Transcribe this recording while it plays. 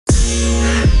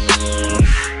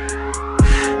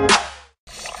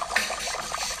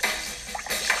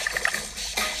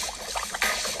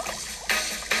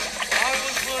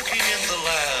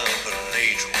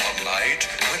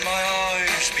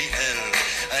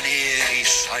an eerie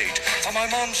sight, for my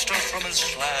monster from his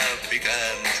slab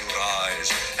began to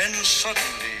rise, and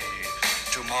suddenly,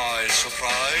 to my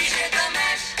surprise, He did the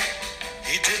mash.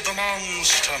 he did the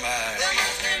monster The mash.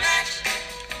 monster mash.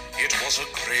 It was a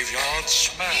graveyard He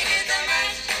smash. did the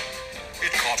mash.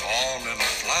 It caught on in a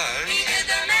He flash. did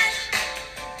the mash.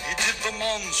 He did the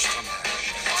monster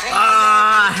mash. From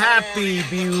Ah, the happy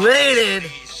belated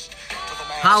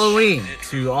Halloween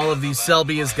to all of these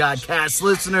Selby Has Got Cast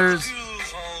listeners.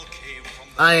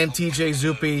 I am T.J.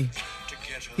 Zuppe.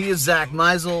 He is Zack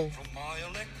Meisel.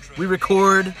 We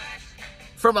record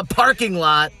from a parking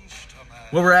lot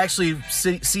where we're actually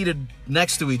seated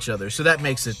next to each other, so that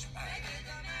makes it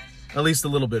at least a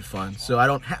little bit fun. So I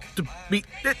don't have to be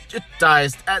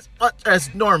digitized as much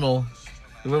as normal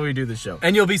when we do the show.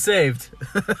 And you'll be saved.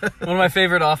 One of my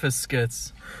favorite Office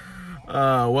skits.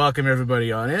 Welcome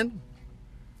everybody on in.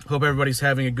 Hope everybody's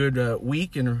having a good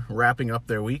week and wrapping up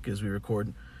their week as we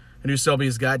record a new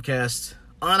Selby's Godcast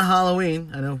on Halloween.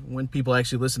 I know when people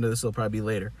actually listen to this, it'll probably be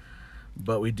later.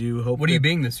 But we do hope What are you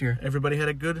being this year? everybody had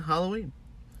a good Halloween.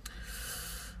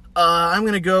 I'm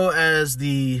going to go as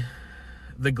the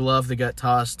glove that got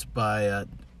tossed by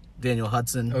Daniel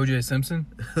Hudson. O.J. Simpson?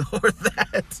 Or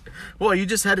that. Well, you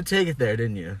just had to take it there,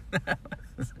 didn't you?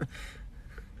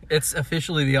 It's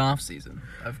officially the off season.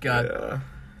 I've got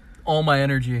all my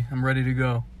energy. I'm ready to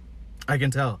go. I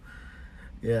can tell.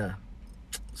 Yeah.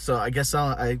 So I guess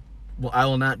I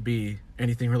will not be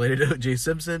anything related to O.J.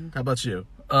 Simpson. How about you?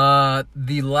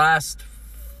 The last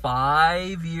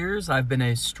 5 years, I've been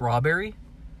a strawberry.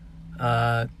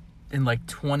 In like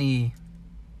 15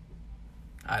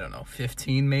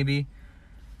 maybe.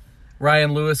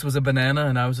 Ryan Lewis was a banana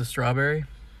and I was a strawberry.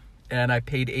 And I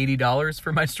paid $80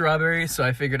 for my strawberry, so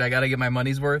I figured I got to get my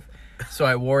money's worth. So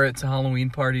I wore it to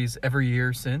Halloween parties every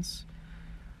year since.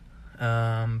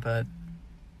 But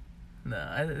no,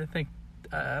 I think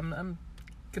I'm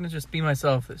gonna just be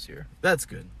myself this year. That's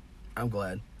good. I'm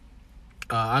glad.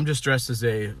 I'm just dressed as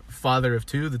a father of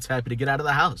two that's happy to get out of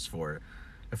the house for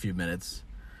a few minutes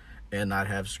and not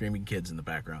have screaming kids in the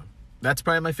background. That's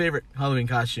probably my favorite Halloween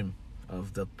costume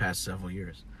of the past several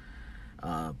years.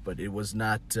 But it was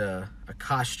not a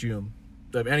costume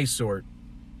of any sort.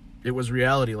 It was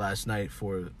reality last night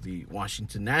for the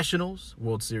Washington Nationals,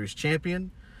 World Series champion.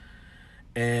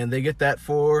 And they get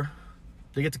to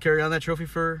carry on that trophy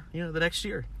for, the next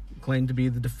year. Claimed to be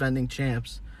the defending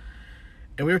champs.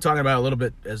 And we were talking about it a little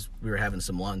bit as we were having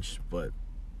some lunch, but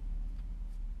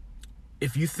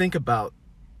if you think about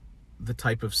the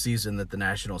type of season that the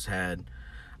Nationals had,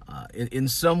 in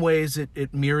some ways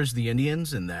it mirrors the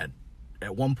Indians in that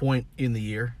at one point in the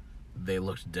year, they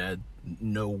looked dead.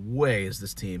 No way is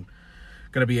this team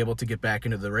going to be able to get back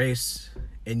into the race.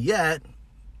 And yet,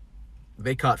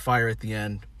 they caught fire at the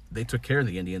end. They took care of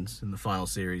the Indians in the final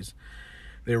series.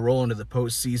 They roll into the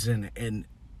postseason. And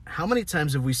how many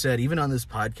times have we said, even on this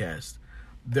podcast,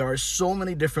 there are so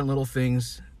many different little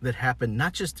things that happen,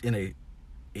 not just in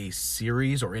a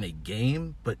series or in a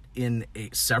game, but in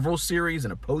several series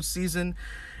in a postseason,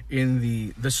 in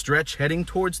the stretch heading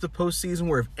towards the postseason,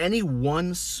 where if any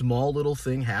one small little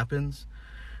thing happens,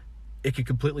 it could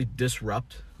completely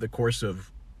disrupt the course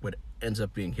of what ends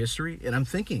up being history. And I'm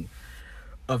thinking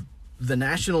of the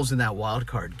Nationals in that wild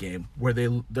card game where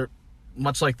they're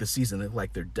much like the season,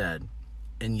 they're dead.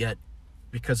 And yet,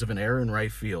 because of an error in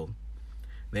right field,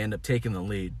 they end up taking the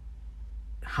lead.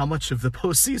 How much of the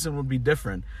postseason would be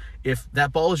different if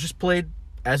that ball is just played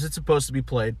as it's supposed to be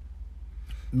played?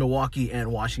 Milwaukee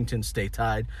and Washington stay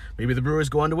tied. Maybe the Brewers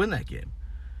go on to win that game.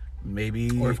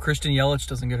 Maybe, Or if Christian Yelich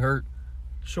doesn't get hurt.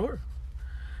 Sure.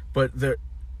 But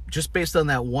just based on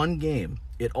that one game,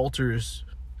 it alters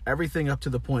everything up to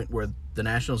the point where the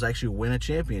Nationals actually win a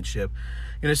championship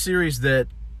in a series that,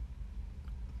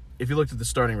 if you looked at the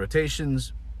starting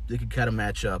rotations, they could kind of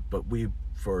match up. But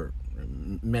for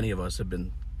many of us, have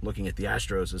been looking at the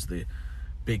Astros as the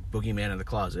big boogeyman in the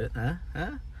closet,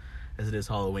 as it is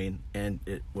Halloween, and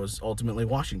it was ultimately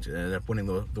Washington that ended up winning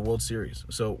the World Series.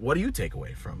 So what do you take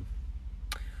away from?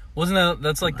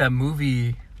 That's like that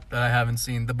movie that I haven't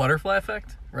seen, The Butterfly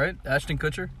Effect, right? Ashton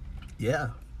Kutcher? Yeah.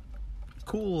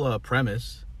 Cool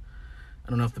premise. I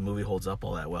don't know if the movie holds up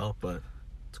all that well, but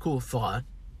it's a cool thought.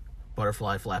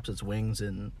 Butterfly flaps its wings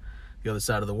in the other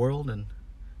side of the world and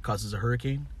causes a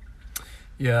hurricane.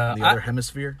 Yeah. In the other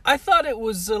hemisphere. I thought it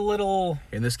was a little...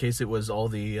 In this case, it was all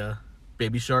the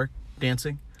baby shark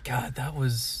dancing. God, that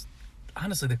was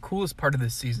honestly the coolest part of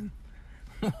this season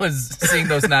was seeing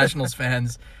those Nationals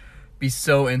fans be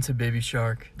so into Baby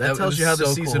Shark. That tells you how the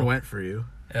season went for you.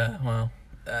 Yeah, well.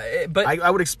 But I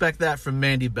would expect that from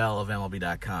Mandy Bell of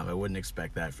MLB.com. I wouldn't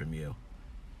expect that from you.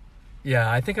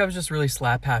 Yeah, I think I was just really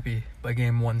slap happy by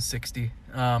game 160.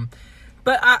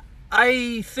 But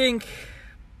I think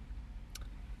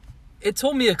it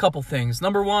told me a couple things.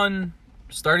 Number one,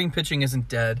 starting pitching isn't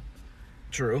dead.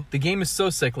 True. The game is so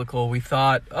cyclical. We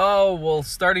thought, oh, well,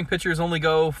 starting pitchers only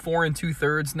go 4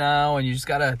 2/3 now, and you just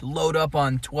got to load up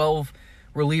on 12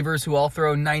 relievers who all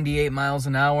throw 98 miles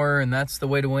an hour, and that's the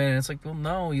way to win. And it's like, well,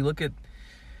 no, you look at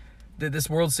this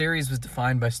World Series was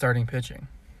defined by starting pitching.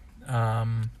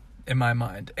 In my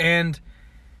mind. And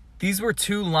these were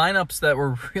two lineups that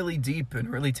were really deep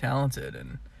and really talented.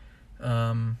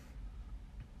 And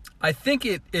I think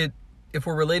it if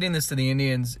we're relating this to the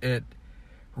Indians, it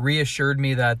reassured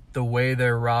me that the way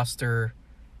their roster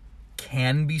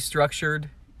can be structured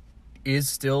is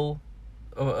still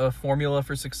a formula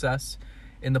for success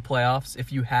in the playoffs.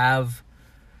 If you have,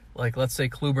 like, let's say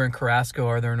Kluber and Carrasco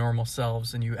are their normal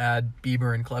selves, and you add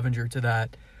Bieber and Clevenger to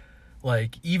that,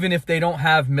 like, even if they don't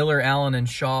have Miller, Allen, and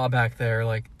Shaw back there,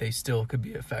 like, they still could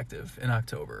be effective in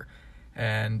October.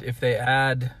 And if they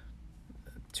add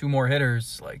 2 more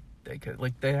hitters, like, they could,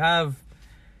 like, they have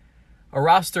a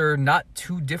roster not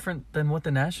too different than what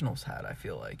the Nationals had, I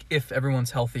feel like, if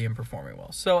everyone's healthy and performing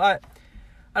well. So I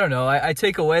don't know. I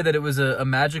take away that it was a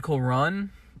magical run.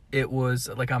 It was,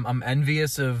 like, I'm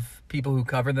envious of people who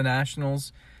cover the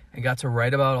Nationals and got to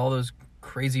write about all those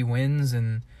crazy wins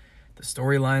and the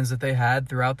storylines that they had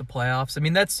throughout the playoffs. I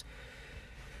mean, that's,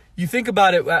 you think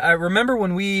about it. I remember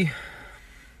when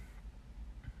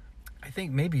I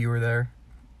think maybe you were there.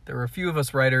 There were a few of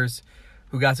us writers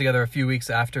who got together a few weeks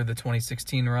after the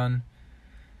 2016 run.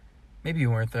 Maybe you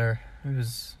weren't there. It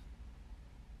was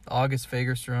August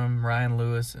Fagerstrom, Ryan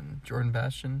Lewis, and Jordan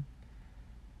Bastian.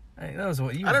 That was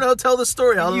what you. I don't know. Tell the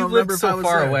story. I don't you remember lived if I so was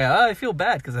far there. away. I feel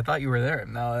bad because I thought you were there.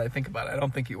 Now that I think about it, I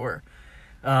don't think you were.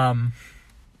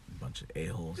 Bunch of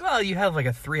a-holes. Well, you have like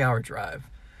a 3-hour drive.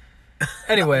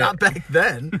 Anyway. Not back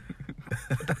then.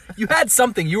 You had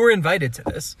something. You were invited to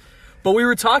this. But we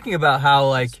were talking about how,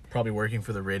 like... Probably working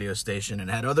for the radio station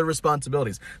and had other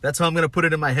responsibilities. That's how I'm going to put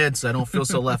it in my head so I don't feel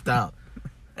so left out.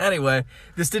 Anyway,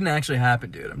 this didn't actually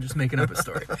happen, dude. I'm just making up a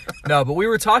story. No, but we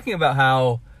were talking about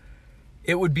how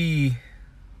it would be...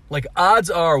 Like,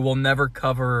 odds are we'll never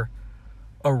cover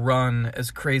a run as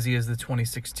crazy as the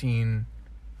 2016...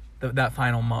 that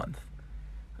final month.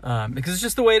 Because it's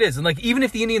just the way it is. And, like, even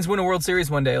if the Indians win a World Series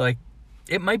one day, like,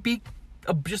 it might be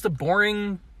just a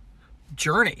boring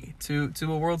journey to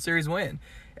a World Series win.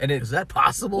 And Is that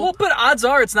possible? Well, but odds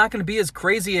are it's not going to be as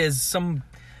crazy as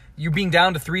you being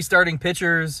down to 3 starting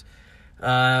pitchers.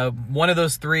 One of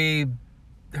those 3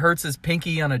 hurts his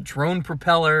pinky on a drone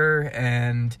propeller,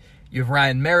 and you have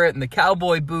Ryan Merritt in the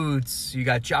cowboy boots. You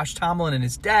got Josh Tomlin and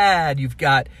his dad. You've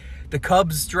got the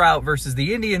Cubs drought versus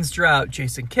the Indians drought,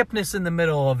 Jason Kipnis in the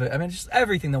middle of it. I mean, just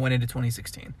everything that went into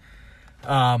 2016.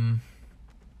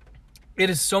 It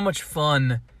is so much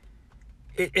fun.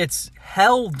 It's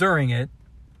hell during it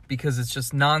because it's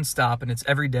just nonstop and it's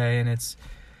every day and it's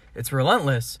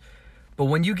relentless. But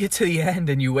when you get to the end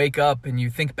and you wake up and you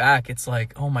think back, it's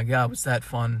like, oh my God, was that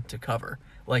fun to cover?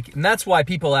 Like, and that's why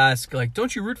people ask, like,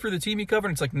 don't you root for the team you cover?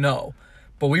 And it's like, no,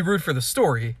 but we root for the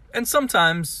story. And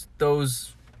sometimes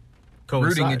those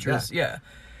rooting interests, yeah.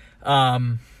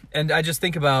 And I just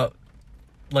think about,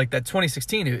 like, that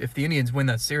 2016, if the Indians win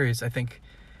that series, I think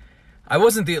I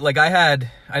wasn't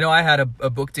I know I had a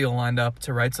book deal lined up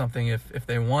to write something if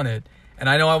they won it, and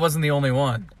I know I wasn't the only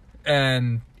one,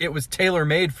 and it was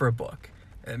tailor-made for a book.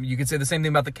 And you could say the same thing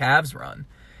about the Cavs run.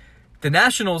 The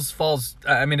Nationals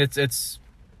I mean, it's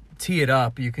tee it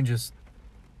up. You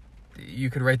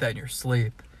could write that in your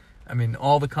sleep. I mean,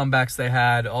 all the comebacks they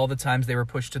had, all the times they were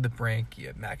pushed to the brink. You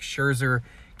had Max Scherzer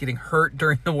getting hurt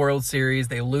during the World Series.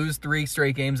 They lose 3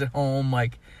 straight games at home.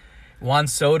 Like, Juan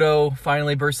Soto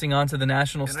finally bursting onto the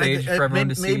national stage for everyone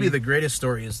to see. Maybe the greatest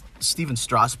story is Steven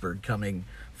Strasburg coming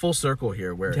full circle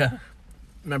here, where,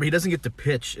 remember, he doesn't get to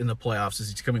pitch in the playoffs as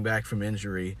he's coming back from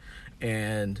injury,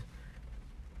 and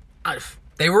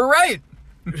they were right.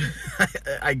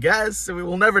 I guess we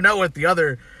will never know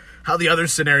how the other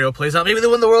scenario plays out. Maybe they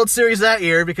win the World Series that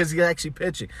year because he's actually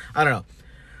pitching. I don't know,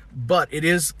 but it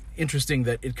is interesting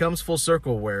that it comes full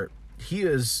circle where he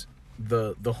is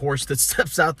the horse that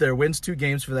steps out there, wins 2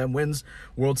 games for them, wins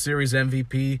World Series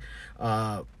MVP.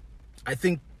 I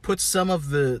think puts some of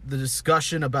the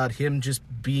discussion about him just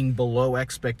being below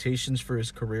expectations for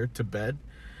his career to bed.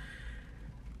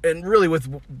 And really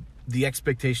with the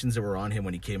expectations that were on him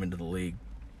when he came into the league,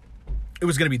 it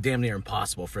was going to be damn near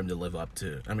impossible for him to live up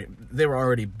to. I mean, they were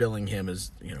already billing him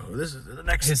as, this is the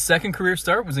next. His second career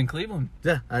start was in Cleveland.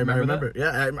 Yeah, I remember.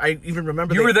 Yeah, I even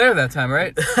remember. You were there that time,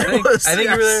 right? I think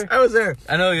you were there. I was there.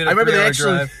 I know you. I remember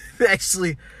they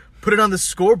actually put it on the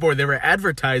scoreboard. They were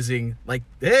advertising like,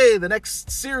 "Hey, the next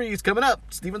series coming up.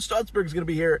 Steven Strasburg's going to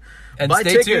be here. And Buy stay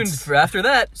tickets." tuned for after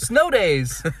that, snow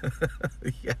days.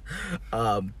 Yeah,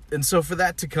 and so for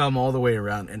that to come all the way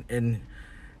around, and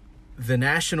the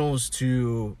Nationals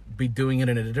to be doing it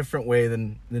in a different way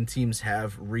than teams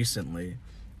have recently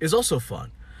is also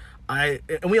fun. And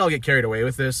we all get carried away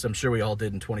with this. I'm sure we all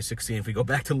did in 2016. If we go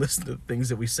back to listen to things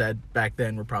that we said back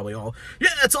then, we're probably all,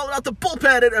 it's all about the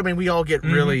bullpen. I mean, we all get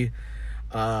really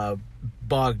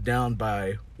bogged down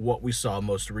by what we saw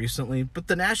most recently. But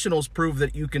the Nationals prove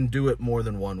that you can do it more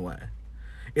than one way.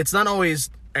 It's not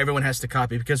always everyone has to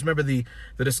copy, because remember the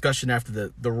discussion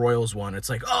after the Royals won. It's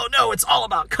like, oh no, it's all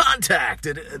about contact.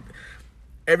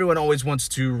 Everyone always wants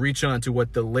to reach on to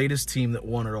what the latest team that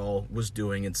won it all was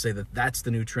doing and say that that's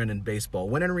the new trend in baseball.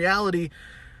 When in reality,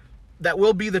 that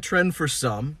will be the trend for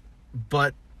some,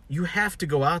 but you have to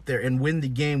go out there and win the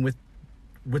game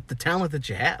with the talent that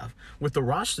you have, with the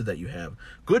roster that you have.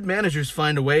 Good managers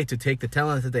find a way to take the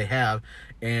talent that they have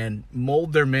and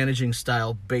mold their managing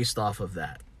style based off of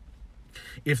that.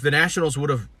 If the Nationals would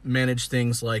have managed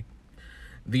things like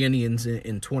the Indians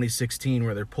in 2016,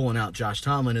 where they're pulling out Josh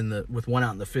Tomlin with one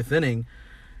out in the fifth inning,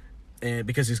 and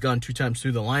because he's gone 2 times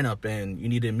through the lineup, and you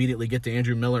need to immediately get to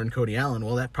Andrew Miller and Cody Allen,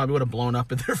 well, that probably would have blown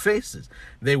up in their faces.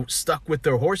 They stuck with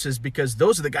their horses because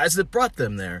those are the guys that brought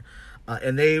them there,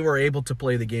 and they were able to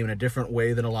play the game in a different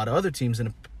way than a lot of other teams in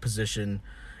a position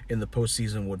in the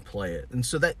postseason would play it. And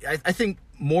so that I think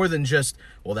more than just,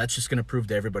 well, that's just going to prove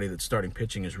to everybody that starting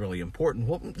pitching is really important.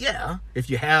 Well, yeah, if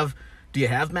you have, do you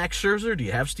have Max Scherzer? Do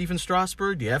you have Steven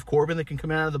Strasburg? Do you have Corbin that can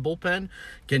come out of the bullpen?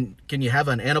 Can you have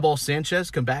an Anibal Sanchez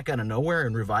come back out of nowhere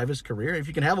and revive his career? If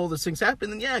you can have all those things happen,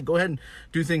 then yeah, go ahead and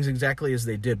do things exactly as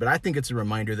they did. But I think it's a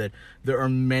reminder that there are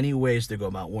many ways to go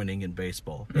about winning in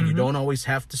baseball. And you don't always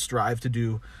have to strive to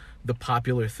do the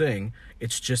popular thing.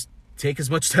 It's just take as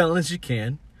much talent as you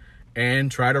can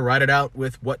and try to ride it out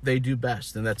with what they do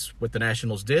best. And that's what the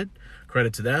Nationals did.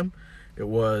 Credit to them. It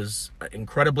was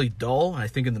incredibly dull, I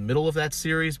think, in the middle of that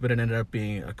series, but it ended up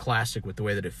being a classic with the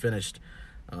way that it finished.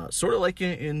 Sort of like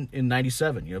in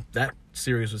 97. That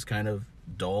series was kind of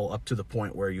dull up to the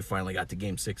point where you finally got to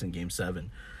Game 6 and Game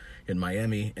 7 in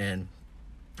Miami, and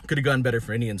could have gone better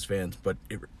for Indians fans, but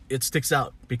it sticks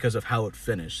out because of how it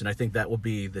finished. And I think that will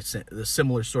be the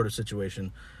similar sort of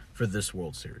situation for this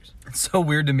World Series. It's so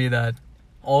weird to me that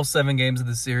all 7 games of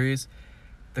the series,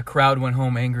 the crowd went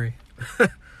home angry.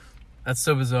 That's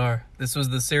so bizarre. This was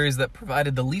the series that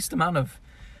provided the least amount of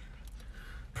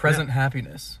present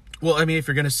happiness. Well, I mean, if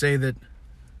you're going to say that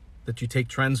you take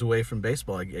trends away from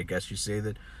baseball, I guess you say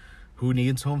that who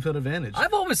needs home field advantage?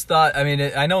 I've always thought, I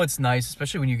mean, I know it's nice,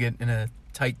 especially when you get in a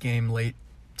tight game late.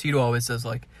 Tito always says,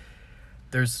 like,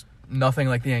 there's nothing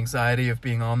like the anxiety of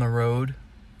being on the road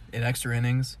in extra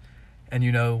innings, and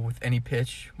with any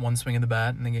pitch, one swing of the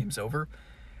bat and the game's over.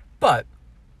 But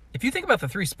if you think about the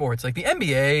 3 sports, like the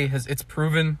NBA it's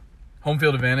proven home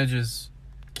field advantage is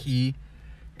key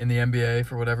in the NBA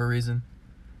for whatever reason.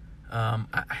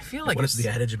 I feel like what is the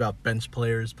adage about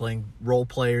role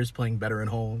players playing better at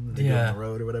home than they do on the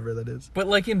road or whatever that is? But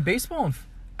like in baseball and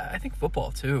I think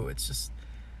football too, it's just,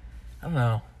 I don't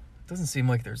know. It doesn't seem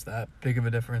like there's that big of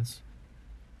a difference.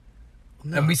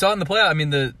 No. And we saw it in the playoff. I mean,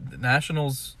 the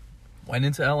Nationals went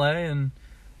into LA and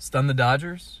stunned the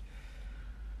Dodgers.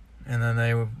 And then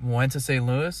they went to St.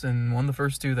 Louis and won the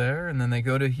first 2 there. And then they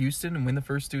go to Houston and win the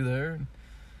first 2 there.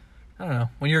 I don't know.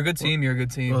 When you're a good team, you're a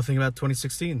good team. Well, think about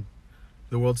 2016,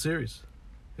 the World Series.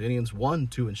 The Indians won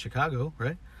 2 in Chicago,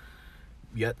 right?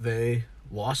 Yet they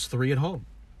lost 3 at home.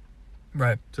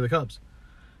 Right. To the Cubs.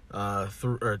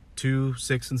 2,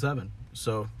 6, and 7.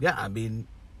 So, yeah, I mean,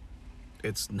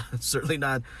 it's certainly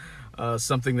not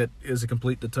something that is a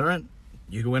complete deterrent.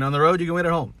 You can win on the road, you can win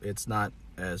at home. It's not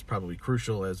as probably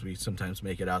crucial as we sometimes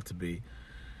make it out to be.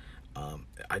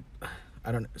 I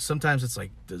don't. Sometimes it's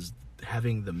like, does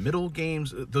having the middle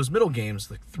games, those middle games,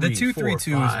 like 3, the 2, 4, 3,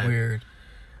 2 5, is weird.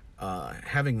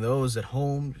 Having those at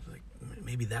home, like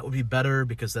maybe that would be better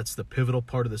because that's the pivotal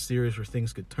part of the series where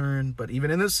things could turn. But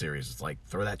even in this series, it's like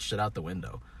throw that shit out the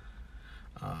window.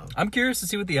 I'm curious to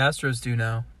see what the Astros do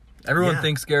now. Everyone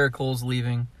thinks Garrett Cole's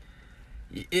leaving.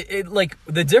 It like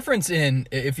the difference in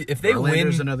if they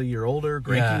Verlander's win another year older,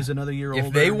 Greinke's another year older.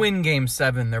 If they win Game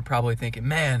 7, they're probably thinking,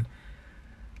 man,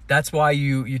 that's why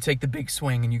you take the big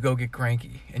swing and you go get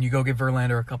Greinke and you go get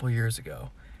Verlander a couple of years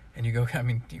ago, and you go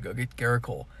get Garrett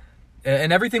Cole.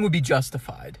 And everything would be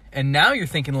justified. And now you're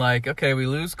thinking like, okay, we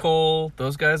lose Cole.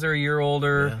 Those guys are a year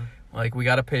older. Yeah. Like, we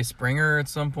got to pay Springer at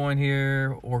some point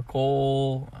here or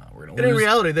Cole. We're going to And in lose.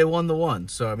 reality, they won the one.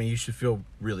 So, I mean, you should feel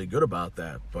really good about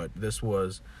that. But this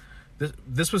was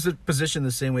a position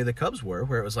the same way the Cubs were,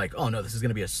 where it was like, oh, no, this is going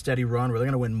to be a steady run where they're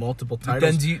going to win multiple titles.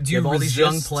 Then do you have all resist, these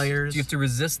young players. Do you have to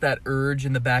resist that urge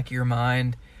in the back of your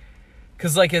mind?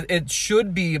 Because, like, it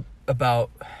should be about...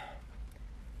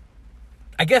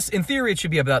 I guess, in theory, it should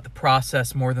be about the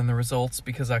process more than the results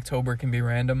because October can be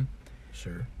random.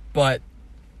 Sure. But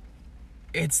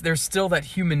there's still that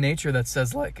human nature that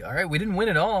says, like, all right, we didn't win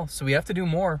it all, so we have to do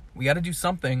more. We got to do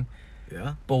something.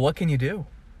 Yeah. But what can you do?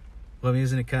 Well, I mean,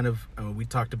 isn't it kind of... I mean, we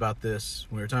talked about this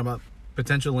when we were talking about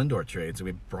potential Lindor trades, and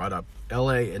we brought up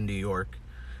L.A. and New York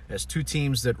as two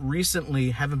teams that recently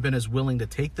haven't been as willing to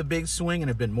take the big swing and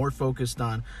have been more focused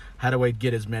on how do I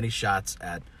get as many shots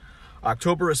at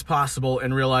October as possible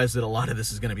and realize that a lot of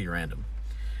this is going to be random.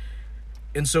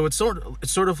 And so it's sort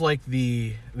of like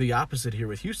the opposite here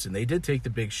with Houston. They did take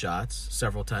the big shots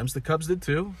several times. The Cubs did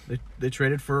too. They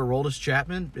traded for Aroldis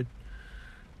Chapman.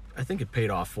 I think it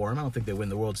paid off for him. I don't think they win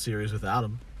the World Series without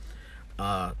him.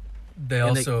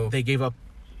 They gave up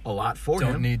a lot for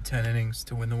him. Don't need 10 innings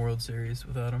to win the World Series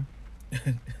without him.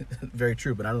 Very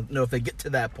true, but I don't know if they get to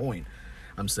that point.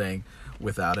 I'm saying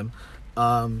without him.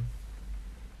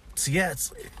 So yeah,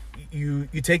 it's you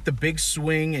take the big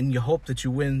swing and you hope that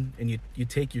you win and you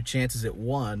take your chances at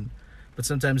one, but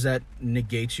sometimes that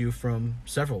negates you from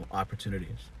several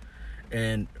opportunities.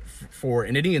 And for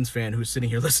an Indians fan who's sitting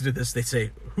here listening to this, they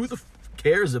say, who the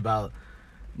cares about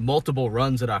multiple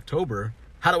runs at October?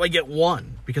 How do I get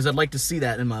one? Because I'd like to see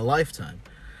that in my lifetime.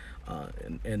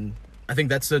 And I think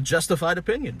that's a justified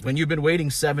opinion. When you've been waiting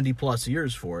 70 plus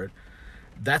years for it,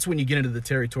 that's when you get into the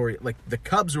territory. Like, the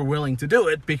Cubs were willing to do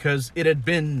it because it had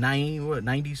been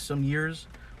 90 some years.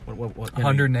 What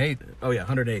 108. Oh, yeah,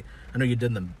 108. I know you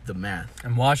did the math.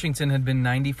 And Washington had been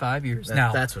 95 years.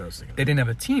 Now, that's what I was thinking. They didn't have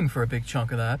a team for a big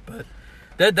chunk of that, but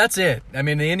that's it. I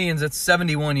mean, the Indians, it's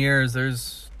 71 years.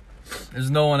 There's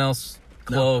no one else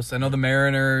close. No. I know the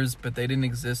Mariners, but they didn't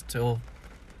exist till,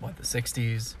 the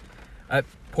 60s. I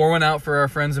pour one out for our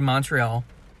friends in Montreal,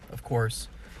 of course.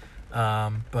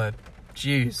 But,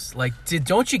 geez,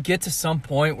 don't you get to some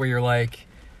point where you're like,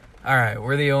 all right,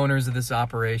 we're the owners of this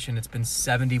operation. It's been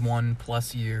 71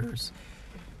 plus years.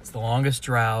 It's the longest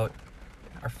drought.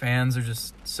 Our fans are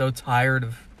just so tired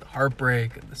of the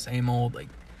heartbreak and the same old,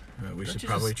 we should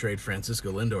probably trade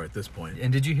Francisco Lindor at this point.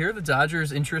 And did you hear the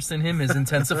Dodgers' interest in him is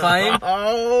intensifying?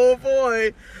 Oh,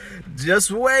 boy. Just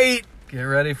wait. Get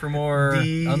ready for more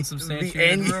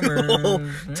unsubstantiated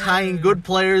rumors. Tying good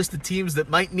players to teams that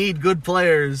might need good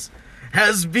players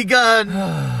has begun.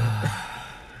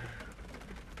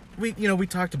 We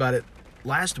talked about it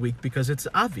last week because it's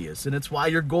obvious, and it's why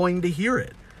you're going to hear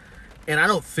it. And I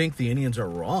don't think the Indians are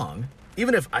wrong.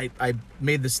 Even if I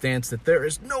made the stance that there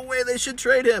is no way they should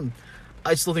trade him,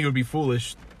 I still think it would be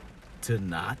foolish to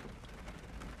not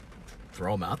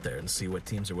throw him out there and see what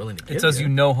teams are willing to give. It does you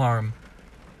no harm.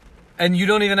 And you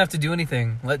don't even have to do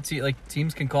anything.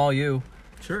 Teams can call you.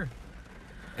 Sure.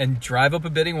 And drive up a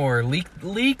bidding war.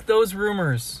 Leak those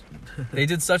rumors. They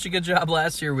did such a good job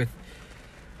last year with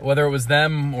whether it was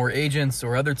them or agents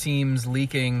or other teams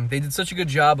leaking. They did such a good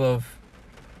job of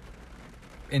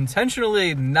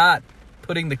intentionally not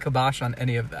putting the kibosh on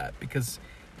any of that because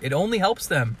it only helps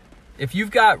them. If you've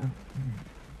got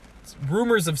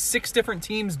rumors of 6 different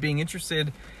teams being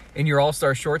interested in your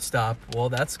all-star shortstop, well,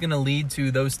 that's going to lead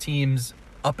to those teams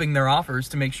upping their offers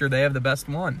to make sure they have the best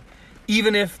one,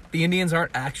 even if the Indians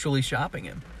aren't actually shopping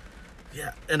him.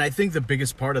 Yeah, and I think the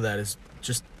biggest part of that is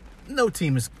just no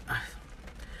team is...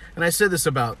 And I said this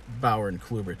about Bauer and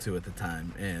Kluber, too, at the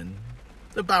time, and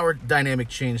the Bauer dynamic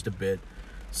changed a bit,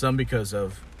 some because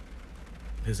of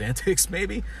his antics,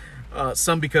 maybe,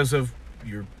 some because of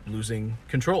you're losing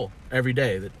control every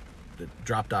day that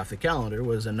dropped off the calendar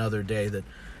was another day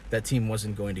that team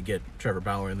wasn't going to get Trevor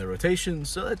Bauer in the rotation,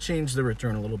 so that changed the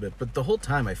return a little bit. But the whole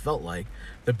time I felt like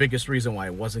the biggest reason why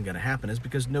it wasn't going to happen is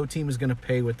because no team is going to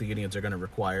pay what the Indians are going to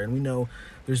require. And we know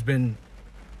there's been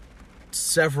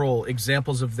several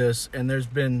examples of this, and there's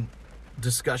been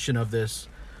discussion of this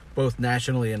both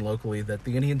nationally and locally, that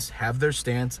the Indians have their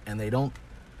stance, and they're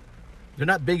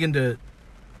not big into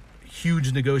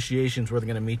huge negotiations where they're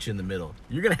going to meet you in the middle.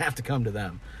 You're going to have to come to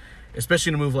them,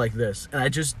 especially in a move like this. And I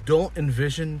just don't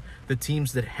envision the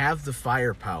teams that have the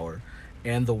firepower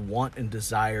and the want and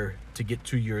desire to get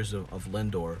 2 years of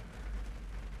Lindor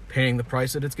paying the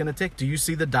price that it's going to take. Do you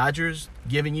see the Dodgers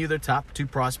giving you their top 2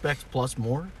 prospects plus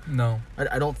more? No.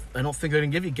 I don't think they're going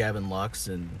to give you Gavin Lux,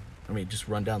 and I mean, just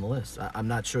run down the list. I'm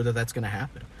not sure that that's going to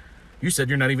happen. You said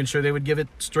you're not even sure they would give it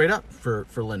straight up for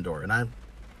Lindor, and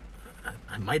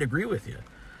I might agree with you.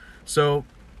 So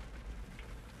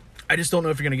I just don't know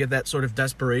if you're going to get that sort of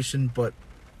desperation, but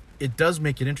it does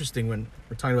make it interesting when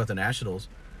we're talking about the Nationals.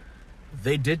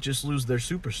 They did just lose their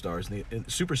superstar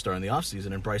in the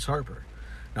offseason in Bryce Harper.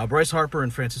 Now, Bryce Harper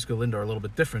and Francisco Lindor are a little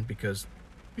bit different because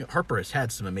Harper has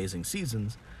had some amazing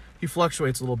seasons. He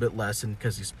fluctuates a little bit less, and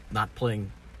because he's not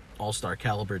playing all-star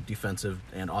caliber defensive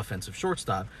and offensive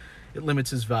shortstop, it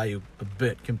limits his value a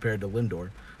bit compared to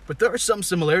Lindor. But there are some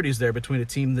similarities there between a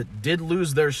team that did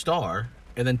lose their star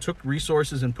and then took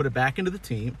resources and put it back into the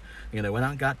team. They went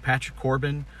out and got Patrick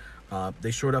Corbin.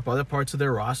 They shored up other parts of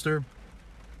their roster.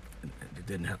 It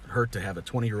didn't hurt to have a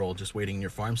 20-year-old just waiting in your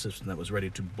farm system that was ready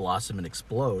to blossom and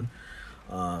explode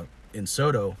in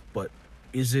Soto. But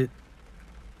is it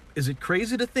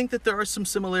crazy to think that there are some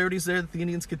similarities there that the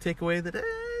Indians could take away, that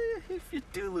if you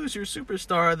do lose your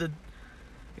superstar, that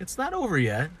it's not over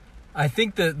yet? I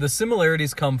think that the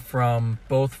similarities come from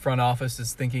both front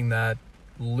offices thinking that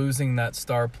losing that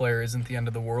star player isn't the end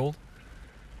of the world.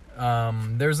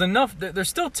 There's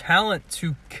still talent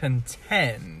to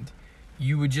contend.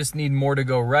 You would just need more to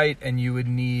go right, and you would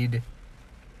need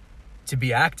to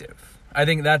be active. I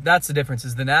think that's the difference,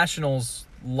 is the Nationals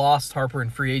lost Harper in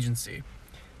free agency.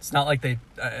 It's not like they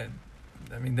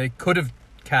could have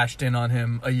cashed in on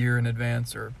him a year in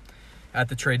advance or at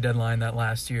the trade deadline that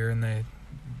last year, and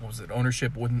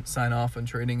ownership wouldn't sign off on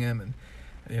trading him, and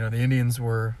the Indians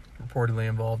were reportedly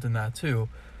involved in that too.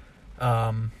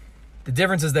 The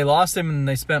difference is they lost him and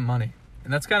they spent money,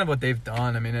 and that's kind of what they've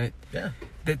done. I mean,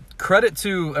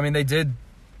 they did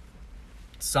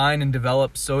sign and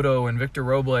develop Soto and Victor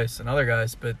Robles and other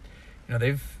guys, but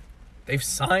they've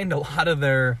signed a lot of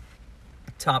their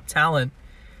top talent.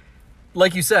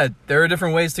 Like you said, there are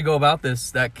different ways to go about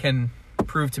this that can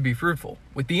prove to be fruitful.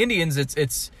 With the Indians,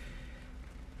 it's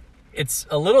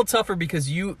a little tougher because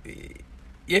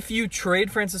if you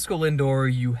trade Francisco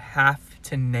Lindor, you have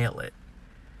to nail it.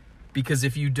 Because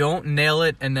if you don't nail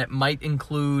it, and that might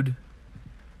include,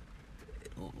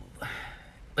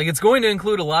 it's going to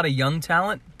include a lot of young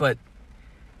talent, but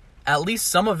at least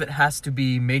some of it has to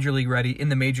be major league ready in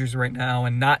the majors right now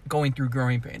and not going through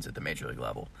growing pains at the major league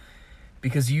level.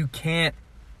 Because you can't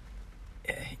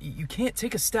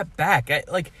take a step back.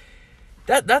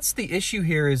 That's the issue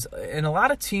here is, and a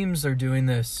lot of teams are doing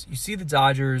this. You see the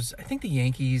Dodgers, I think the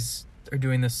Yankees are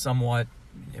doing this somewhat,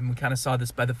 and we kind of saw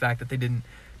this by the fact that they didn't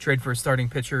trade for a starting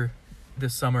pitcher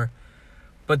this summer.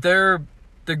 But they're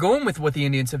going with what the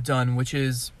Indians have done, which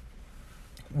is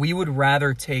we would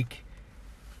rather take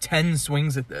 10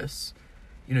 swings at this.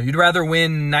 You'd rather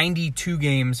win 92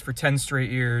 games for 10 straight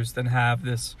years than have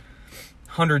this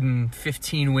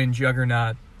 115-win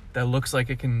juggernaut that looks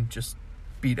like it can just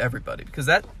beat everybody. Because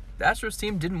the Astros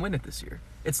team didn't win it this year.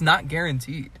 It's not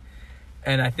guaranteed.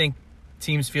 And I think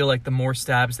teams feel like the more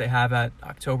stabs they have at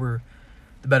October,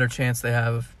 the better chance they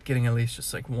have of getting at least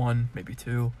just one, maybe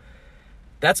two.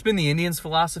 That's been the Indians'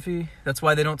 philosophy. That's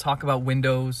why they don't talk about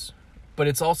windows. But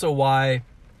it's also why,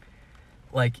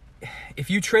 if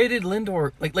you traded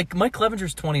Lindor, like Mike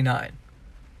Clevenger's 29,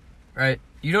 right?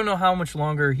 You don't know how much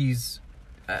longer he's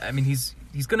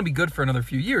going to be good for another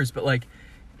few years, but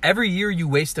every year you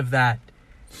waste of that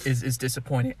is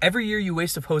disappointing. Every year you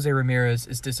waste of Jose Ramirez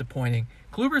is disappointing.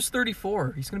 Kluber's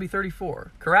 34. He's going to be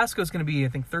 34. Carrasco's going to be, I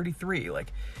think, 33.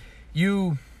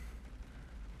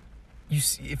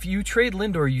 If you trade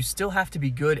Lindor, you still have to be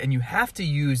good, and you have to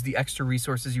use the extra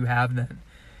resources you have then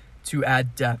to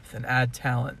add depth and add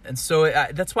talent. And so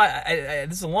that's why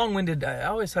this is a long-winded. I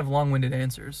always have long-winded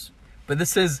answers, but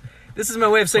this is my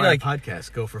way of saying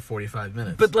podcasts go for 45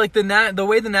 minutes. But the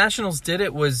way the Nationals did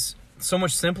it was so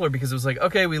much simpler, because it was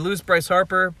okay, we lose Bryce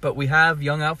Harper, but we have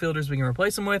young outfielders we can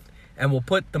replace him with, and we'll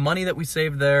put the money that we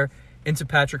saved there into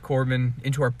Patrick Corbin,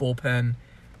 into our bullpen.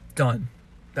 Done.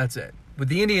 That's it. With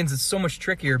the Indians, it's so much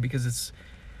trickier because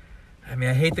I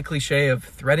hate the cliche of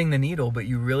threading the needle, but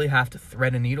you really have to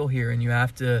thread a needle here, and you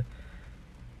have to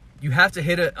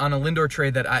hit it on a Lindor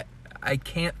trade that I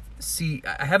can't see.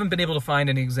 I haven't been able to find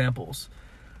any examples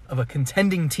of a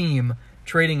contending team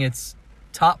trading its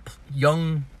top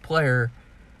young player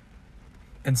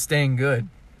and staying good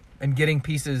and getting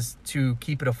pieces to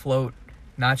keep it afloat,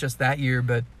 not just that year,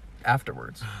 but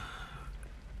afterwards.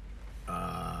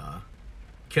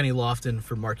 Kenny Lofton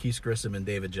for Marquise Grissom and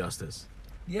David Justice.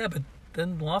 Yeah, but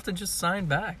then Lofton just signed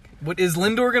back. Is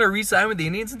Lindor going to re-sign with the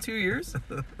Indians in 2 years?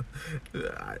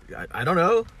 I don't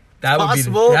know. That would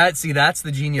possible. That's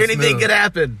the genius Anything move. could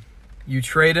happen. You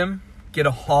trade him, get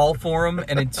a haul for him,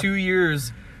 and in 2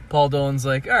 years, Paul Dolan's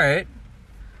all right,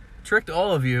 tricked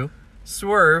all of you.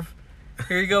 Swerve.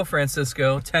 Here you go,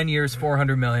 Francisco. 10 years,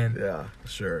 $400 million. Yeah,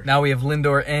 sure. Now we have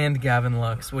Lindor and Gavin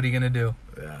Lux. What are you going to do?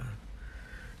 Yeah.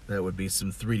 That would be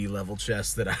some 3D level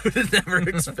chess that I would never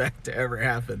expect to ever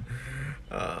happen.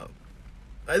 I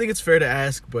think it's fair to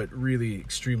ask, but really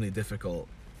extremely difficult.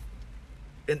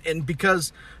 And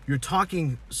because you're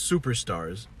talking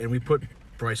superstars, and we put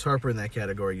Bryce Harper in that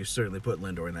category, you certainly put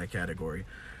Lindor in that category.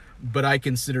 But I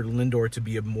consider Lindor to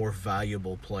be a more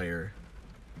valuable player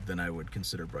than I would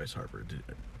consider Bryce Harper.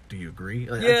 Do you agree?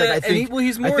 Yeah,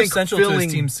 he's more essential to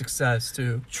his team's success,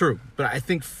 too. True, but I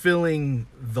think filling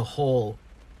the hole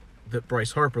that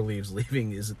Bryce Harper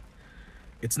leaving is,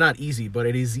 it's not easy, but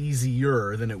it is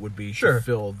easier than it would be to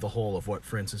fill the hole of what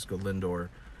Francisco Lindor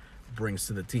brings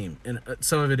to the team. And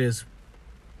some of it is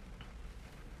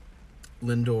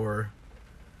Lindor,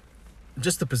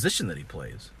 just the position that he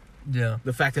plays. Yeah.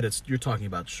 The fact that you're talking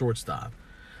about shortstop.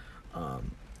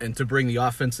 And to bring the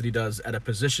offense that he does at a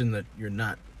position that you're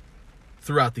not,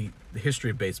 throughout the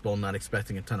history of baseball, not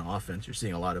expecting a ton of offense. You're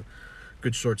seeing a lot of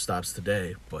good shortstops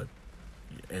today, but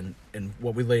and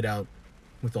what we laid out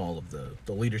with all of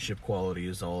the leadership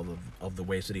qualities, all of the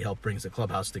ways that he helped brings the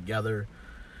clubhouse together,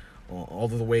 all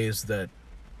of the ways that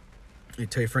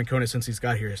Terry Francona, since he's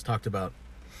got here, has talked about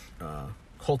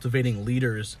cultivating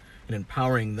leaders and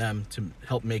empowering them to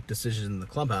help make decisions in the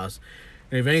clubhouse.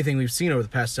 And if anything we've seen over the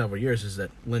past several years is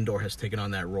that Lindor has taken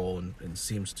on that role and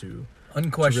seems to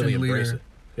unquestioned really embrace leader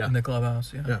it. in the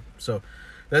clubhouse. Yeah. So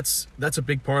that's a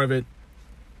big part of it.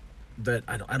 That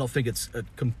I don't think it's a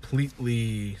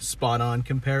completely spot on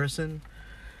comparison,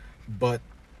 but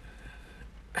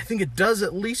I think it does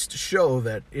at least show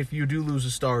that if you do lose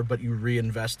a star but you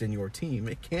reinvest in your team,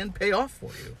 it can pay off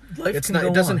for you. It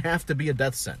doesn't have to be a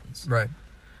death sentence. Right.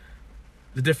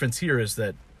 The difference here is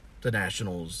that the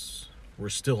Nationals were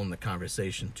still in the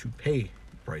conversation to pay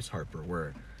Bryce Harper.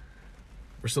 We're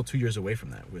still 2 years away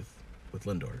from that with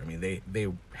Lindor. I mean,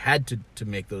 they had to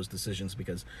make those decisions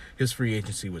because his free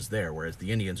agency was there, whereas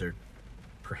the Indians are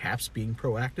perhaps being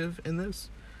proactive in this.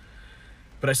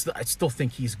 But I still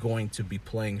think he's going to be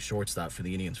playing shortstop for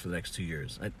the Indians for the next 2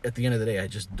 years. At the end of the day, I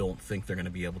just don't think they're going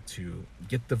to be able to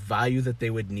get the value that they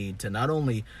would need to not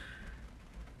only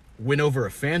win over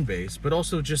a fan base, but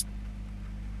also just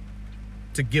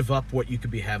to give up what you could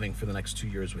be having for the next 2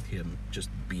 years with him just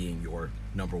being your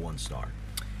number one star.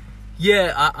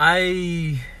 Yeah,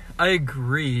 I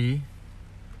agree.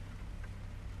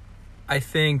 I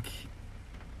think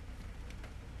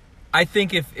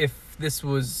if this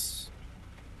was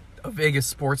a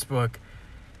Vegas sportsbook,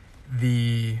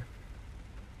 the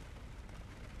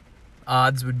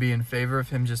odds would be in favor of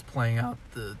him just playing out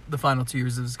the final 2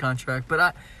 years of his contract.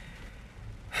 But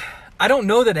I don't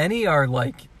know that any are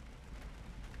like,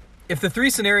 if the three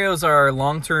scenarios are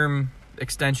long-term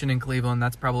extension in Cleveland,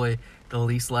 that's probably the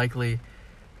least likely,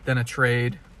 then a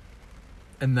trade,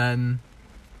 and then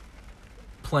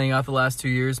playing out the last 2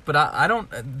 years. But I don't,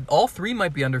 all three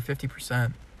might be under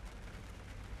 50%.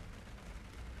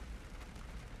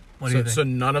 What do you think? So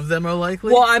none of them are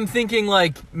likely? Well, I'm thinking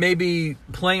like maybe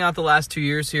playing out the last 2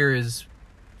 years here is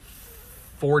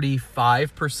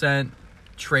 45%.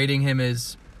 Trading him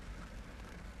is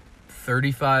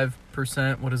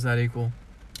 35%. What does that equal?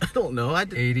 I don't know.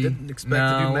 80. Didn't expect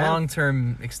to do math.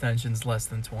 Long-term extensions less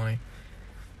than 20.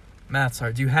 Math's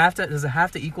hard. Does it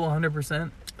have to equal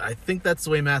 100%? I think that's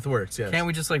the way math works, yes. Can't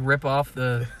we just like rip off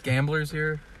the gamblers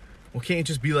here? Well, can't you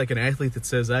just be like an athlete that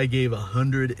says, I gave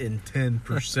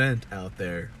 110% out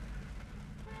there?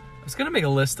 I was going to make a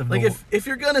list of... Like, if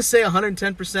you're going to say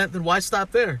 110%, then why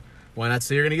stop there? Why not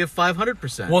say you're going to give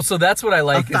 500%? Well, so that's what I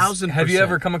like. 1,000%. Have you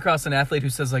ever come across an athlete who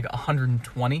says like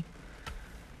 120?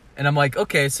 And I'm like,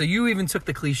 okay, so you even took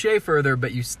the cliche further,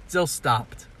 but you still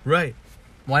stopped. Right.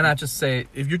 Why not just say...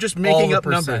 If you're just making up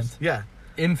percent, numbers. Yeah.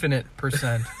 Infinite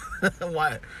percent.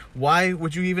 Why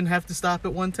would you even have to stop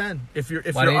at 110?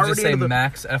 Why don't you just say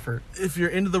max effort? If you're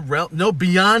into the realm... No,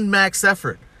 beyond max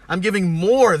effort. I'm giving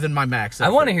more than my max effort.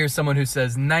 I want to hear someone who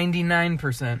says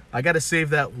 99%. I got to save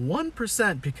that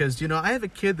 1% because, I have a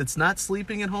kid that's not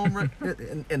sleeping at home,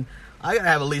 and I got to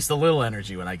have at least a little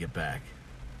energy when I get back.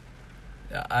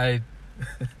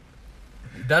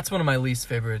 That's one of my least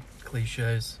favorite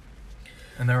cliches,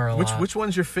 and there are a lot. Which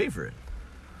one's your favorite?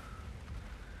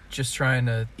 Just trying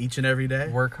to each and every day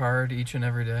work hard each and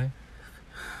every day.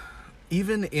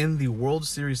 Even in the World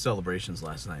Series celebrations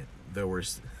last night, there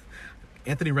was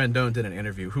Anthony Rendon did an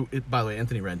interview. By the way,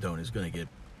 Anthony Rendon is going to get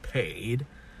paid,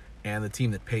 and the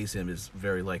team that pays him is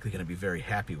very likely going to be very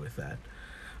happy with that.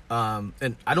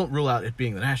 And I don't rule out it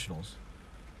being the Nationals.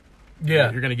 Yeah,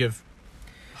 you're going to give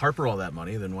Harper all that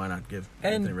money, then why not give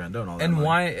Anthony Rendon all that and money?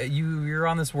 why you're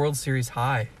on this World Series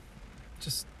high?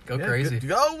 Just go crazy.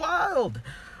 Go wild.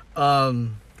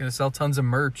 Gonna sell tons of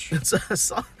merch.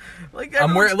 Like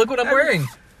I'm wearing. Look what I'm wearing.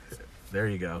 There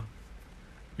you go.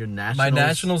 Your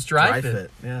Nationals dry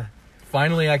fit. Yeah.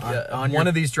 Finally, on one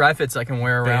of these dry fits I can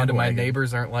wear around, and my bandwagon.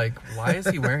 neighbors aren't like, "Why is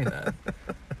he wearing that?"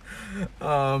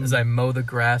 As I mow the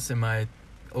grass in my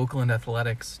Oakland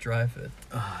Athletics dry fit,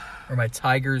 or my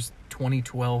Tigers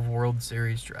 2012 World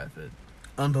Series dry fit,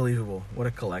 Unbelievable! What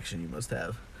a collection you must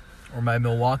have. or my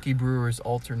Milwaukee Brewers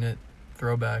alternate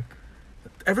throwback.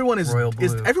 Everyone is Royal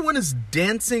blue. everyone is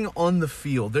dancing on the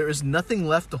field. There is nothing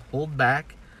left to hold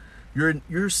back.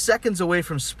 You're seconds away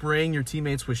from spraying your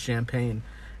teammates with champagne,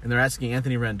 and they're asking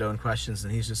Anthony Rendon questions,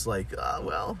 and he's just like,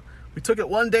 well, we took it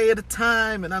one day at a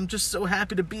time, and I'm just so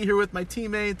happy to be here with my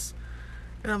teammates.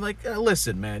 And I'm like,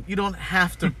 listen, man, you don't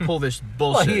have to pull this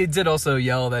bullshit. Well, he did also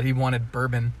yell that he wanted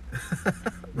bourbon.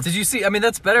 Did you see? I mean,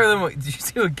 that's better than what. Did you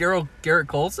see what Garrett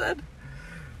Cole said?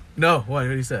 No, what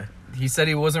did he say? He said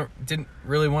he didn't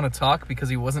really want to talk because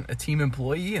he wasn't a team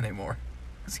employee anymore.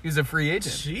 Because he was a free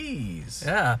agent. Jeez.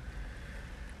 Yeah.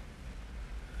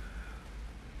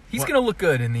 He's going to look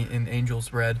good in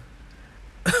Angels red.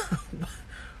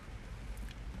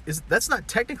 That's not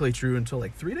technically true until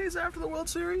like 3 days after the World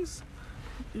Series?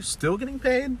 You're still getting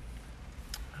paid?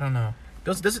 I don't know.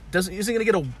 Isn't he going to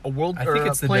get a world? I think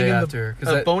it's the day after.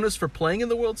 A bonus for playing in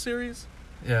the World Series?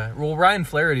 Yeah. Well, Ryan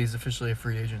Flaherty is officially a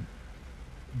free agent.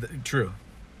 True.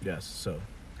 Yes. So.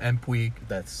 And Puig.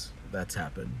 That's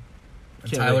happened.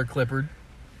 And Tyler Clippard.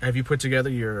 Have you put together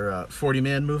your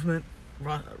 40-man movement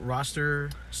roster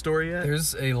story yet?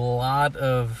 There's going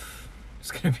to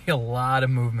be a lot of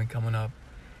movement coming up.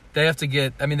 They have to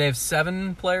get, they have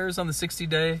 7 players on the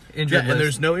 60-day injured list. And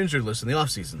there's no injured list in the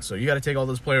offseason, so you got to take all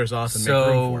those players off and make room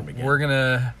for them again. So we're going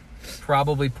to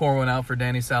probably pour one out for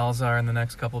Danny Salazar in the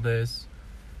next couple days.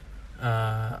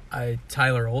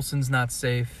 Tyler Olson's not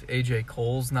safe. AJ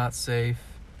Cole's not safe.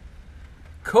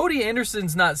 Cody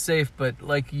Anderson's not safe, but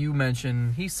like you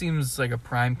mentioned, he seems like a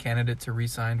prime candidate to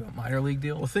re-sign to a minor league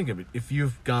deal. Well, think of it. If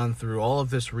you've gone through all of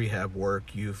this rehab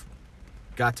work, you've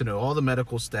got to know all the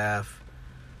medical staff.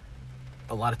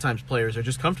 A lot of times players are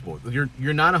just comfortable.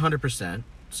 You're not 100%,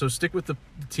 so stick with the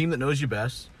team that knows you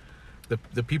best,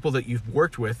 the people that you've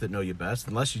worked with that know you best,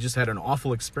 unless you just had an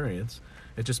awful experience.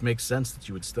 It just makes sense that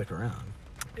you would stick around.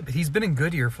 But he's been in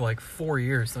Goodyear for like 4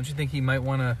 years. Don't you think he might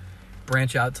want to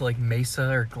branch out to like Mesa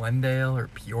or Glendale or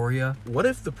Peoria? What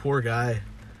if the poor guy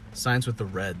signs with the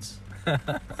Reds?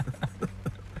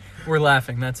 We're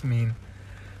laughing. That's mean.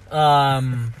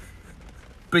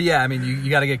 But yeah, you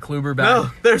got to get Kluber back. No,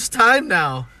 there's time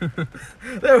now.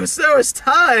 there was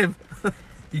time.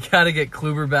 You got to get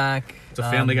Kluber back. It's a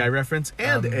Family Guy reference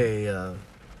and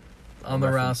on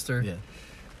the roster. Yeah.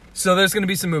 So there's going to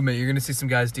be some movement. You're going to see some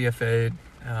guys DFA'd.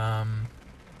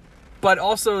 But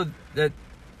also that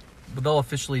they'll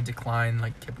officially decline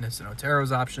like Kipnis and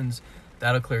Otero's options.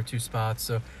 That'll clear 2 spots.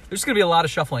 So there's going to be a lot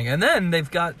of shuffling. And then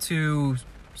they've got to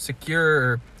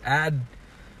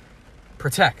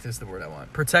protect is the word I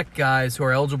want. Protect guys who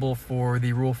are eligible for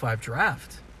the Rule 5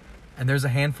 draft. And there's a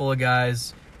handful of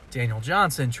guys, Daniel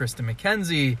Johnson, Tristan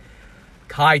McKenzie,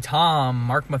 Kai Tom,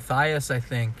 Mark Mathias, I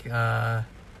think,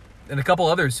 and a couple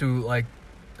others who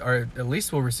are at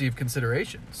least will receive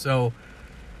consideration. So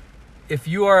if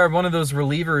you are one of those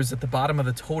relievers at the bottom of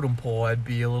the totem pole, I'd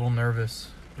be a little nervous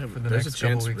for the next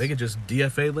couple weeks. They could just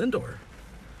DFA Lindor.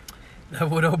 That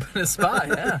would open a spot,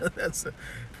 yeah. If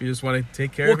you just want to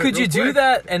take care of it. Well, could you do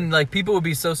that? And people would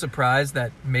be so surprised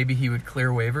that maybe he would clear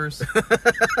waivers.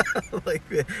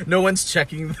 No one's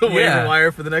checking the waiver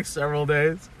wire for the next several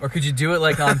days. Or could you do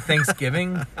it on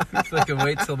Thanksgiving?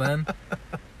 Wait till then.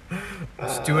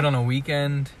 Just do it on a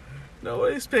weekend.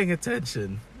 Nobody's paying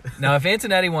attention. Now, if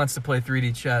Antonetti wants to play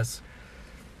 3D chess,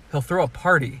 he'll throw a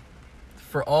party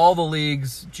for all the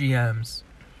league's GMs.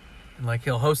 And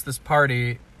he'll host this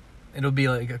party. It'll be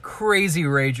like a crazy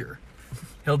rager.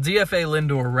 He'll DFA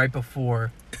Lindor right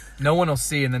before. No one will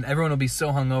see, and then everyone will be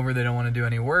so hungover they don't want to do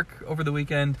any work over the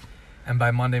weekend. And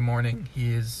by Monday morning,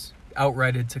 he is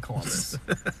outrighted to Columbus.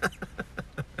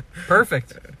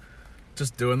 Perfect.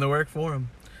 Just doing the work for him.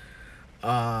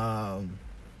 Do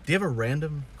you have a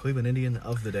random Cleveland Indian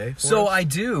of the day for us? I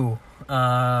do.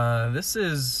 This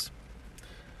is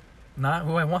not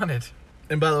who I wanted.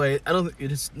 And by the way, it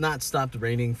has not stopped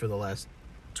raining for the last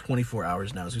 24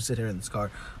 hours now as we sit here in this car.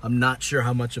 I'm not sure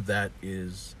how much of that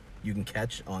is you can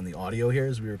catch on the audio here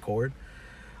as we record,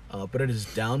 but it is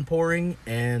downpouring,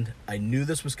 and I knew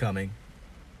this was coming,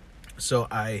 so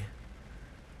I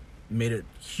made a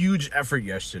huge effort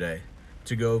yesterday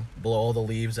to go blow all the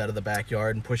leaves out of the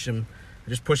backyard and push them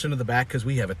to the back because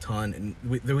we have a ton.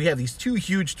 And we have these 2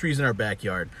 huge trees in our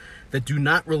backyard that do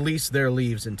not release their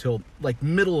leaves until like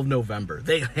middle of November.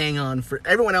 They hang on for,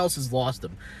 everyone else has lost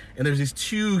them. And there's these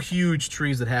 2 huge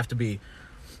trees that have to be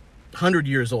 100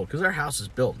 years old because our house is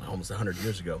built almost 100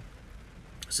 years ago.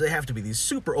 So they have to be these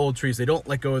super old trees. They don't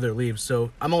let go of their leaves.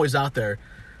 So I'm always out there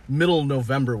middle of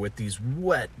November with these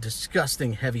wet,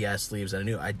 disgusting, heavy-ass leaves. And I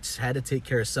knew I just had to take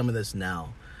care of some of this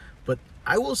now. But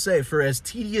I will say, for as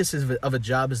tedious of a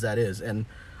job as that is, and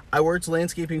I worked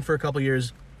landscaping for a couple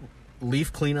years,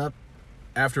 leaf cleanup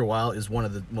after a while is one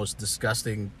of the most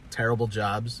disgusting, terrible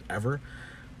jobs ever.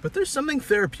 But there's something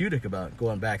therapeutic about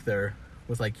going back there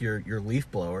with like your leaf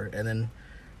blower and then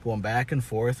going back and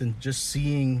forth and just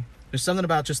seeing, there's something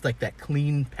about just like that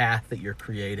clean path that you're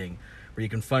creating where you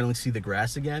can finally see the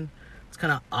grass again. It's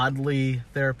kind of oddly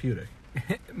therapeutic.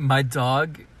 My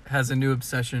dog has a new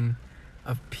obsession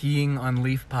of peeing on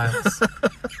leaf piles.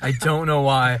 I don't know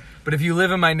why, but if you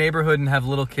live in my neighborhood and have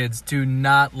little kids, do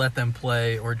not let them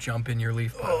play or jump in your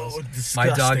leaf piles. Oh,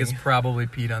 disgusting. My dog has probably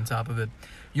peed on top of it.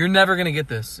 You're never going to get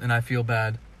this, and I feel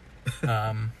bad.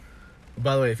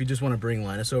 By the way, if you just want to bring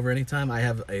Linus over anytime, I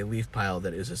have a leaf pile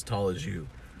that is as tall as you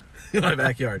in my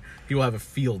backyard. He will have a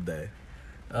field day.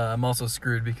 I'm also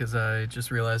screwed because I just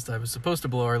realized I was supposed to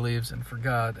blow our leaves and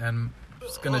forgot, and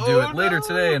was going to do it later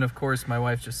today, and of course my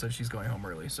wife just said she's going home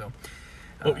early, so...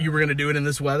 you were going to do it in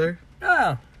this weather?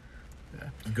 Oh. Yeah.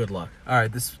 Good luck. All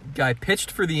right, this guy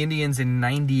pitched for the Indians in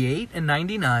 98 and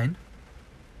 99.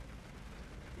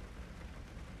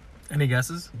 Any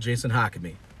guesses? Jason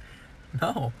Hockamy.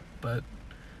 No, but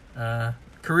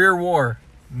career WAR,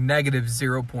 negative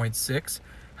 0.6.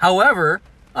 However,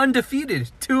 undefeated,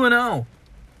 2-0.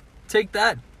 Take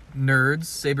that, nerds,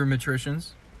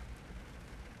 sabermetricians.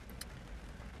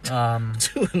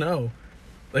 2-0.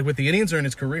 Like with the Indians or in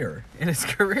his career? In his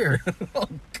career. Oh,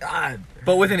 God.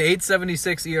 But with an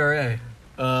 8.76 ERA.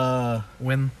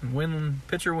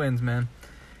 Pitcher wins, man.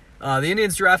 The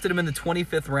Indians drafted him in the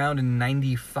 25th round in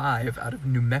 95 out of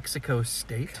New Mexico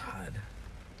State.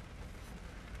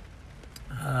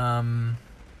 God.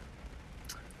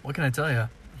 What can I tell you?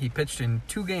 He pitched in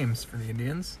 2 games for the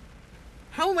Indians.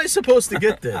 How am I supposed to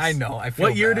get this? I know. I feel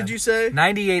What year bad. did you say?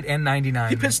 98 and 99.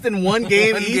 He pitched in 1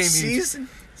 game One each game each. season?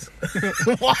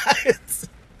 What?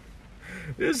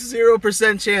 There's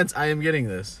 0% chance I am getting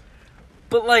this.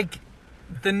 But, like,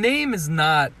 the name is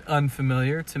not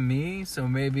unfamiliar to me, so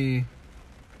maybe...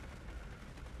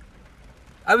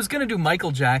 I was going to do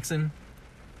Michael Jackson,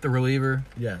 the reliever.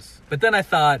 Yes. But then I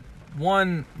thought,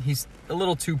 1, he's a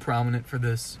little too prominent for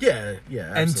this. Yeah,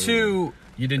 And absolutely. 2...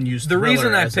 You didn't use The Thriller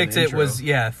reason I as an picked it intro. was,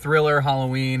 Thriller,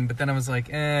 Halloween, but then I was like,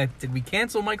 did we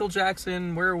cancel Michael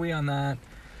Jackson? Where are we on that?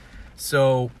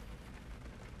 So,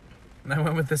 I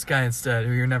went with this guy instead,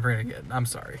 who you're never going to get. I'm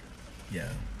sorry. Yeah.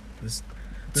 This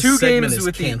 2 segment games is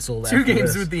with canceled. 2 after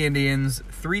games this. with the Indians,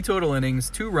 3 total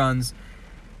innings, 2 runs.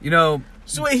 You know,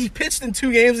 So wait, he pitched in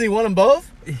 2 games and he won them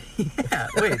both? yeah,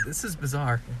 wait, this is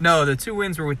bizarre. No, the 2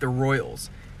 wins were with the Royals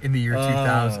in the year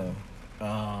 2000.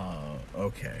 Oh,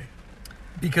 okay.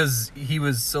 Because he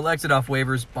was selected off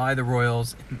waivers by the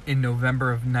Royals in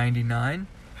November of 99.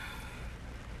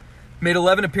 Made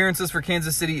 11 appearances for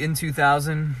Kansas City in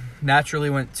 2000. Naturally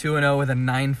went 2-0 with a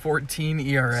 9.14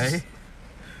 ERA.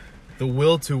 The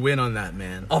will to win on that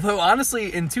man. Although,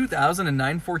 honestly, in 2000, a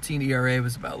 9.14 ERA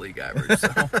was about league average. So,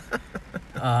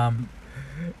 I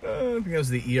think that was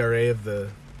the ERA of the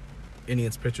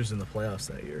Indians pitchers in the playoffs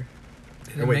that year.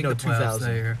 they didn't make the playoffs 2000.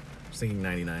 that year. I was thinking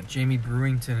 99. Jamie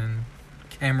Brewington and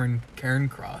Cameron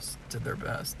Cairncross did their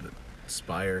best. But,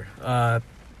 Spire.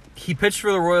 he pitched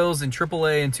for the Royals in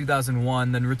AAA in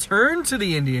 2001, then returned to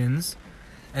the Indians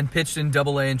and pitched in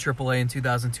AA and AAA in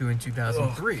 2002 and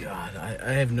 2003. Oh, God,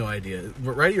 I have no idea.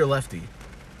 Righty or lefty?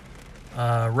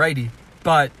 Righty.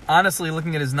 But honestly,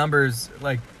 looking at his numbers,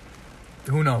 like,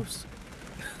 who knows?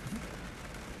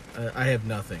 I have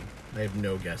nothing. I have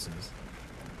no guesses.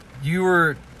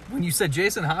 When you said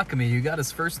Jason Hockamy, you got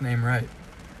his first name right.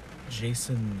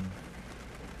 Jason...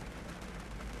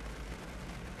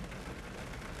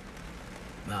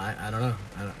 No, I don't know.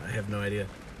 I have no idea.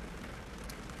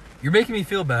 You're making me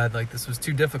feel bad, like this was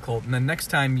too difficult, and then next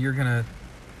time you're going to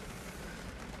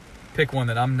pick one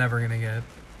that I'm never going to get.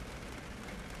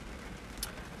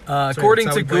 According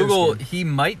that's to how we play this Google, game. he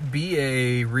might be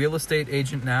a real estate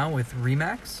agent now with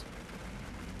Remax.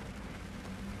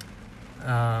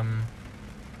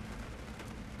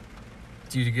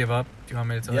 Do you give up? Do you want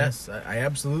me to tell you? Yes, I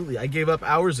absolutely. I gave up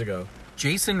hours ago.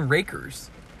 Jason Rakers.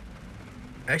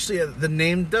 Actually, the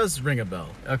name does ring a bell.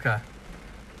 Okay.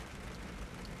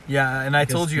 Yeah, and I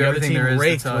told you the other everything team there is to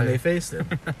raked tell when you. they faced him.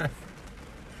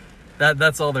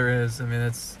 That's all there is. I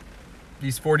mean,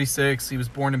 he's 46. He was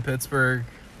born in Pittsburgh.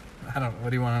 I don't know. What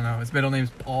do you want to know? His middle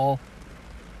name's Paul.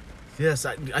 Yes,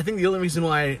 I think the only reason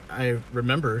why I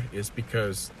remember is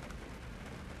because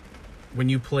when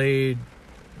you played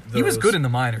He was good in the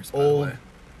minors, by old the way.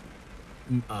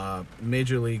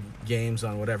 Major League games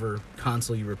on whatever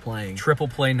console you were playing. Triple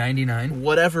play 99.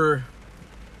 Whatever.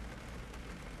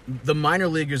 The minor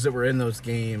leaguers that were in those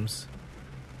games,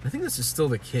 I think this is still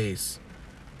the case,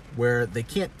 where they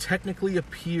can't technically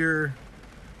appear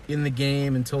in the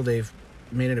game until they've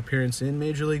made an appearance in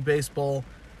Major League Baseball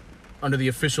under the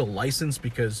official license,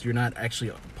 because you're not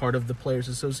actually part of the Players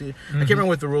Association. I can't remember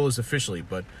what the rule is officially,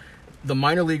 but the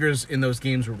minor leaguers in those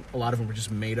games, a lot of them were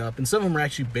just made up, and some of them were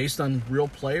actually based on real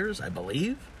players, I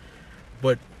believe.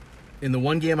 But in the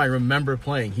one game I remember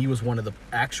playing, he was one of the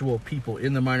actual people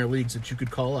in the minor leagues that you could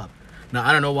call up. Now,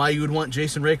 I don't know why you would want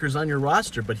Jason Rakers on your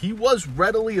roster, but he was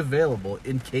readily available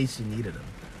in case you needed him.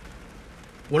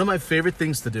 One of my favorite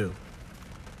things to do,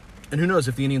 and who knows,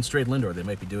 if the Indians trade Lindor, they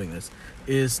might be doing this,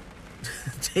 is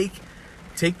take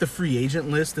the free agent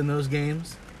list in those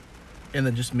games and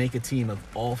then just make a team of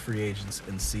all free agents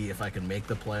and see if I can make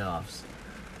the playoffs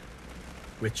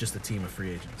with just a team of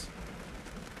free agents.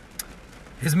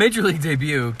 His Major League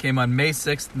debut came on May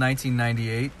 6th,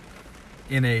 1998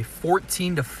 in a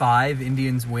 14-5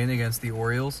 Indians win against the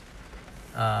Orioles.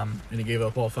 And he gave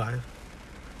up all 5?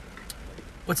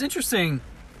 What's interesting,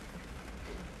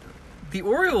 the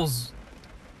Orioles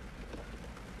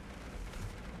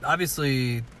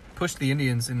obviously pushed the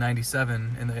Indians in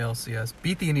 97 in the ALCS,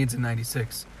 beat the Indians in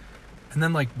 96, and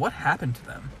then, what happened to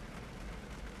them?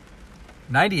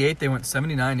 98, they went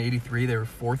 79-83. They were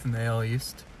 4th in the AL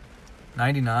East.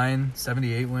 99,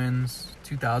 78 wins.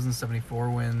 2000, 74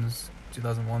 wins.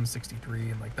 2001, 63,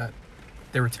 and that.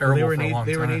 They were terrible for a long time.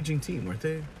 They were an aging team, weren't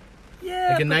they?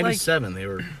 Yeah, in 97, they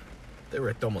were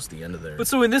at almost the end of their... But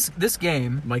so in this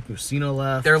game, Mike Mussino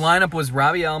left. Their lineup was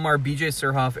Robbie Alomar, B.J.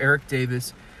 Surhoff, Eric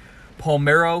Davis, Paul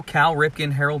Merrow, Cal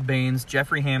Ripken, Harold Baines,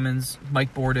 Jeffrey Hammonds,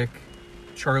 Mike Bordick,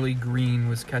 Charlie Green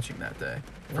was catching that day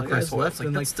for Chris Hoyle. Left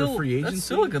in, that's for free agency. That's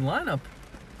still a good lineup.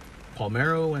 Paul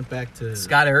Merrow went back to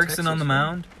Scott Erickson Texas, on the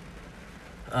mound.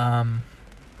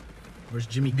 Where's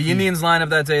Jimmy The Key? Indians lineup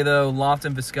that day, though: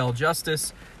 Lofton, Vizquel,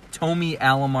 Justice, Tomey,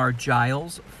 Alomar,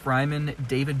 Giles, Fryman,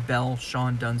 David Bell,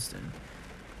 Sean Dunston.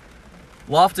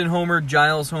 Lofton homered,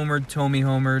 Giles homered, Tomey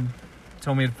homered.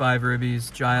 Tomey had 5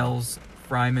 ribbies. Giles,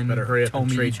 Fryman, Better hurry up Tomey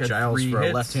and trade each had Giles 3 for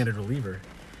hits. a left-handed reliever.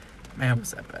 Man,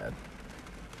 was that bad.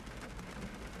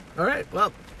 All right,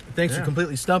 well, thanks for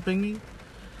completely stumping me.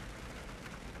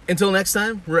 Until next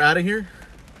time, we're out of here.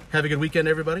 Have a good weekend,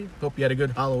 everybody. Hope you had a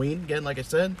good Halloween, again, like I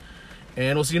said.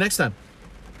 And we'll see you next time.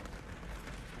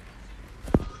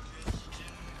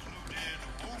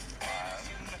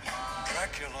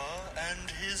 Dracula and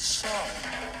his son.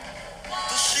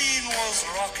 The scene was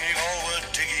rocking, all were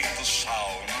digging the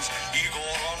sounds.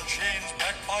 Igor on chains,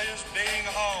 backed by his baying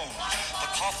hounds. The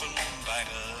coffin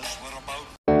bangers were about.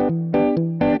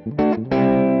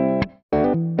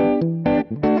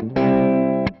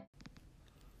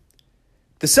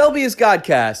 The Selby is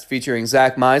Godcast, featuring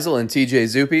Zack Meisel and T.J.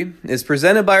 Zuppe, is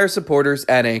presented by our supporters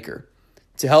at Anchor.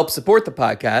 To help support the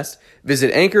podcast,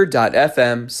 visit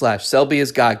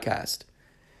anchor.fm/SelbyIsGodcast.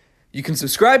 You can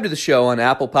subscribe to the show on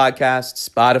Apple Podcasts,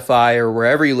 Spotify, or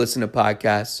wherever you listen to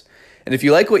podcasts. And if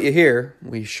you like what you hear,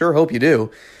 we sure hope you do,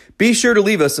 be sure to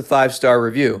leave us a 5-star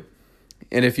review.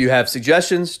 And if you have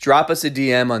suggestions, drop us a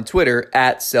DM on Twitter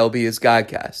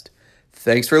 @SelbyIsGodcast.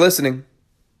 Thanks for listening.